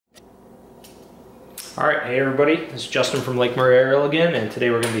Alright, hey everybody, this is Justin from Lake Murray Aerial again, and today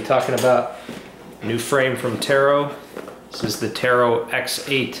we're going to be talking about a new frame from Taro. This is the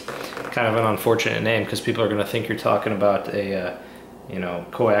TL8X000. Kind of an unfortunate name because people are going to think you're talking about a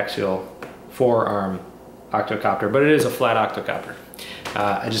coaxial four-arm octocopter, but it is a flat octocopter.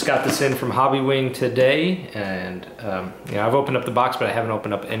 I just got this in from Hobby Wing today, and I've opened up the box, but I haven't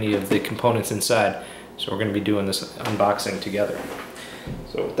opened up any of the components inside, so we're going to be doing this unboxing together.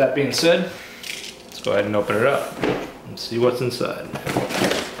 So with that being said, let's go ahead and open it up and see what's inside.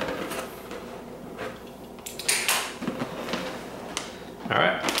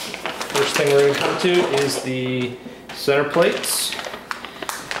 Alright, first thing we're going to come to is the center plates.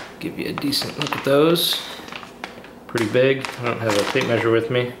 Give you a decent look at those. Pretty big. I don't have a tape measure with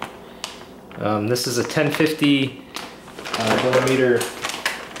me. This is a 1050 millimeter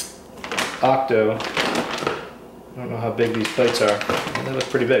octo. I don't know how big these plates are. They look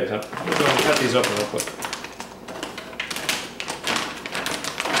pretty big. So I'm going to cut these open real quick.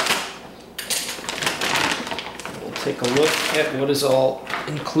 We'll take a look at what is all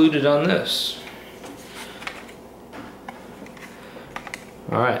included on this.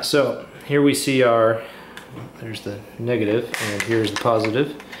 Alright, so here we see our, there's the negative and here's the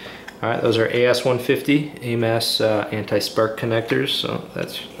positive. Alright, those are AS150 AMAS anti-spark connectors, so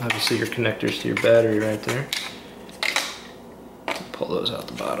that's obviously your connectors to your battery right there. Pull those out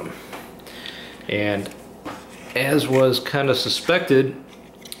the bottom. And as was kind of suspected,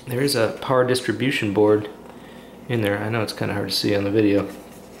 there is a power distribution board in there. I know it's kind of hard to see on the video.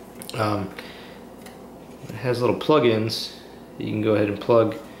 It has little plug-ins. You can go ahead and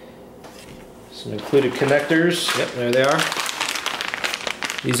plug some included connectors. Yep, there they are.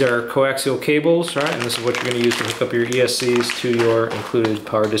 These are coaxial cables, right? And this is what you're going to use to hook up your ESCs to your included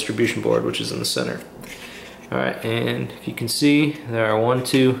power distribution board, which is in the center. Alright, and if you can see, there are 1,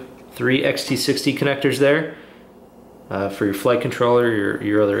 2, 3 XT60 connectors there for your flight controller,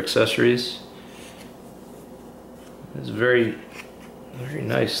 your other accessories. It's a very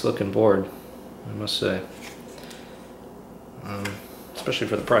nice looking board, I must say. Especially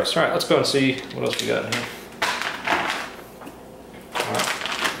for the price. Alright, let's go and see what else we got in here.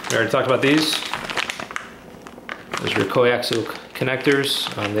 Alright, we already talked about these. Those are your coaxial connectors.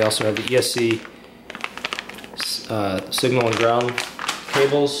 They also have the ESC signal and ground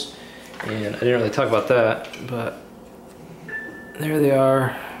cables, and I didn't really talk about that, but there they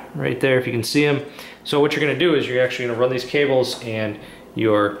are right there if you can see them. So what you're going to do is you're actually going to run these cables, and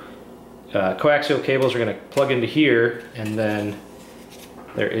your coaxial cables are going to plug into here, and then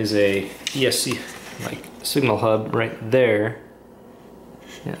there is a ESC like signal hub right there.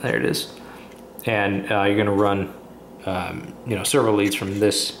 Yeah, there it is. And you're going to run servo leads from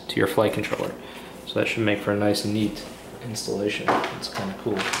this to your flight controller. So that should make for a nice and neat installation. It's kind of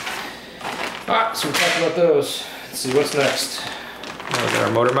cool. Alright, so we talked about those. Let's see what's next. We got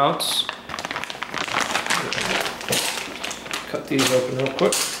our motor mounts. Cut these open real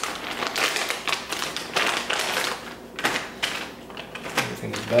quick.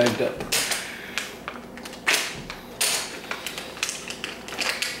 Everything is bagged up.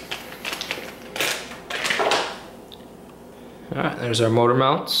 Alright, there's our motor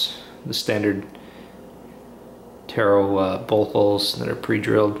mounts. The standard Taro bolt holes that are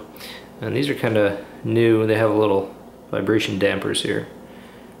pre-drilled, and these are kind of new. They have a little vibration dampers here,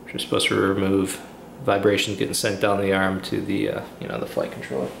 which are supposed to remove vibrations getting sent down the arm to the the flight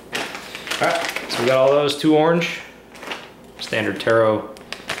controller. All right, so we got all those. 2 orange, standard Taro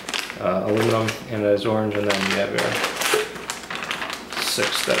aluminum, and that is orange, and then you have your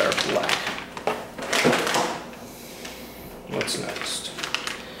 6 that are black. What's next?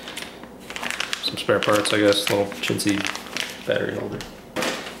 Some spare parts, I guess, little chintzy battery holder,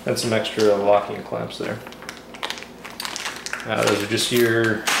 and some extra locking clamps there. Those are just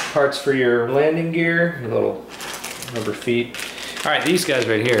your parts for your landing gear, your little rubber feet. Alright, these guys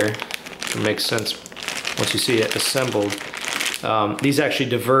right here, it makes sense once you see it assembled. These actually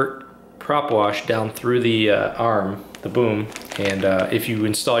divert prop wash down through the arm, the boom, and if you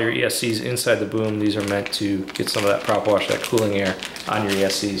install your ESCs inside the boom, these are meant to get some of that prop wash, that cooling air on your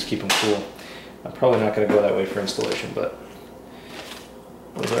ESCs, keep them cool. I'm probably not going to go that way for installation, but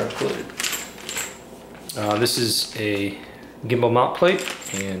those are included. This is a gimbal mount plate,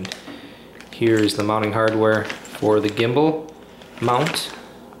 and here's the mounting hardware for the gimbal mount.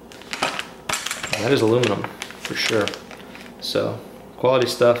 And that is aluminum for sure, so quality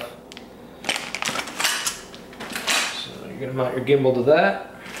stuff. So you're going to mount your gimbal to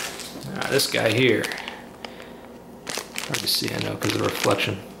that. This guy here, hard to see, I know, because of the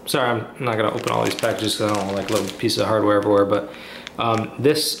reflection. Sorry, I'm not going to open all these packages because I don't want like little pieces of hardware everywhere, but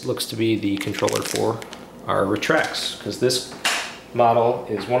This looks to be the controller for our retracts, because this model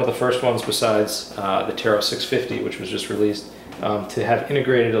is one of the first ones besides the Taro 650, which was just released, to have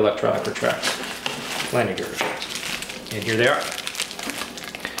integrated electronic retracts, landing gear retracts. And here they are.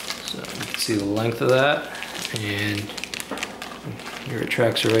 So you can see the length of that, and your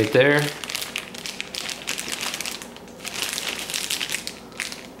retracts are right there.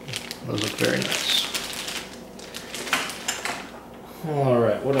 Those look very nice.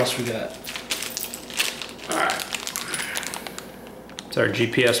 Alright, what else we got? Alright. It's our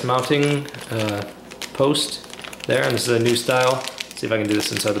GPS mounting post there, and this is a new style. Let's see if I can do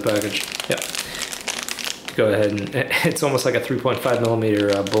this inside the package. Yep. Go ahead and it's almost like a 3.5 millimeter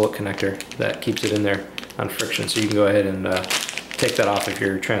bullet connector that keeps it in there on friction, so you can go ahead and take that off if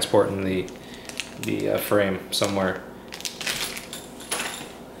you're transporting the frame somewhere.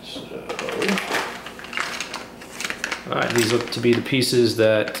 So, alright, these look to be the pieces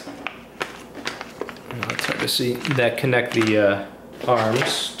that, it's hard to see, that connect the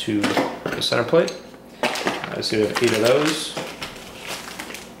arms to the center plate. So we have 8 of those.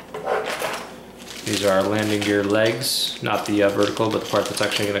 These are our landing gear legs, not the vertical, but the part that's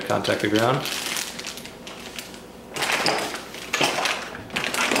actually going to contact the ground.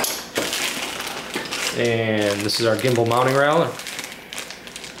 And this is our gimbal mounting rail.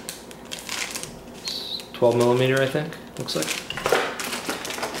 It's 12 millimeter, I think, looks like.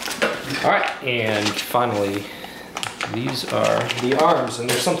 Alright, and finally, these are the arms, and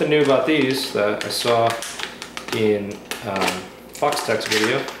there's something new about these that I saw in Foxtech's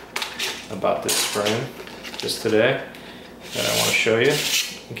video about this frame just today that I want to show you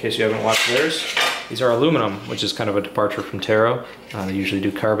in case you haven't watched theirs. These are aluminum, which is kind of a departure from Taro. They usually do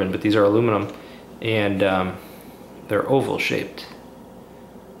carbon, but these are aluminum, and they're oval shaped.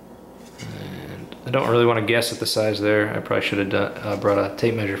 And I don't really want to guess at the size there. I probably should have brought a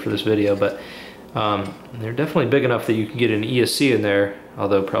tape measure for this video, but they're definitely big enough that you can get an ESC in there,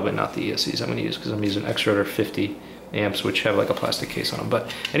 although probably not the ESCs I'm going to use because I'm using X-Rotor 50 amps, which have like a plastic case on them. But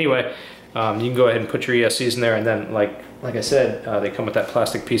anyway, you can go ahead and put your ESCs in there, and then like I said, they come with that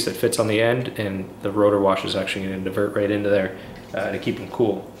plastic piece that fits on the end, and the rotor wash is actually going to divert right into there to keep them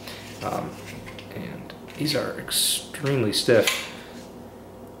cool. And these are extremely stiff,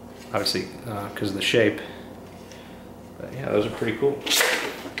 obviously because of the shape. But yeah, those are pretty cool.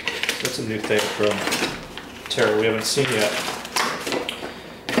 That's a new thing from Taro we haven't seen yet.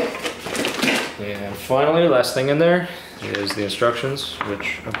 And finally, last thing in there is the instructions,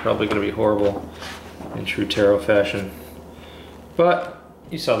 which are probably going to be horrible in true Taro fashion. But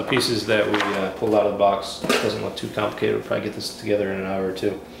you saw the pieces that we pulled out of the box. It doesn't look too complicated. We'll probably get this together in an hour or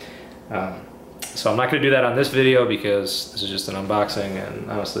two. So I'm not going to do that on this video because this is just an unboxing,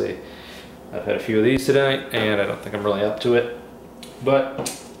 and honestly, I've had a few of these tonight, and I don't think I'm really up to it. But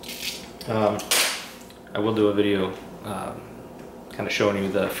I will do a video kind of showing you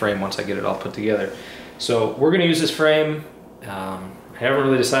the frame once I get it all put together. So we're going to use this frame. I haven't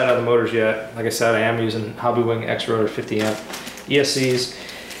really decided on the motors yet. Like I said, I am using Hobbywing X-Rotor 50 amp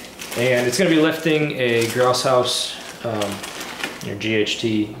ESCs, and it's going to be lifting a Grouse House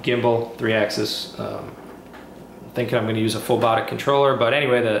GHT gimbal 3-axis. Thinking I'm going to use a full body controller, but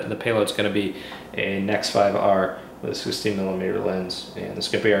anyway, the payload's going to be a Nex 5R with a 16mm lens, and this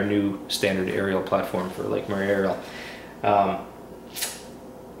is going to be our new standard aerial platform for Lake Murray Aerial. I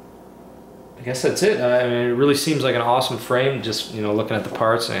guess that's it. I mean, it really seems like an awesome frame, just looking at the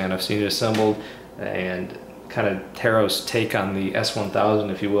parts, and I've seen it assembled, and kind of Taro's take on the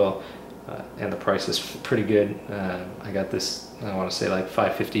S1000, if you will, and the price is pretty good. I got this, I want to say like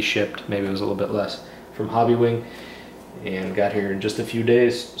 $550 shipped, maybe it was a little bit less, from Hobbywing, and got here in just a few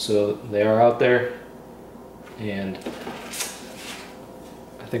days, so they are out there, and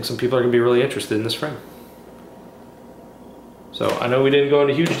I think some people are going to be really interested in this frame. So I know we didn't go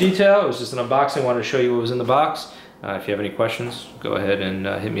into huge detail, it was just an unboxing. I wanted to show you what was in the box. If you have any questions, go ahead and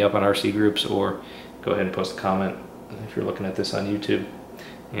hit me up on RC groups, or go ahead and post a comment if you're looking at this on YouTube.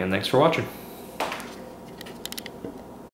 And thanks for watching.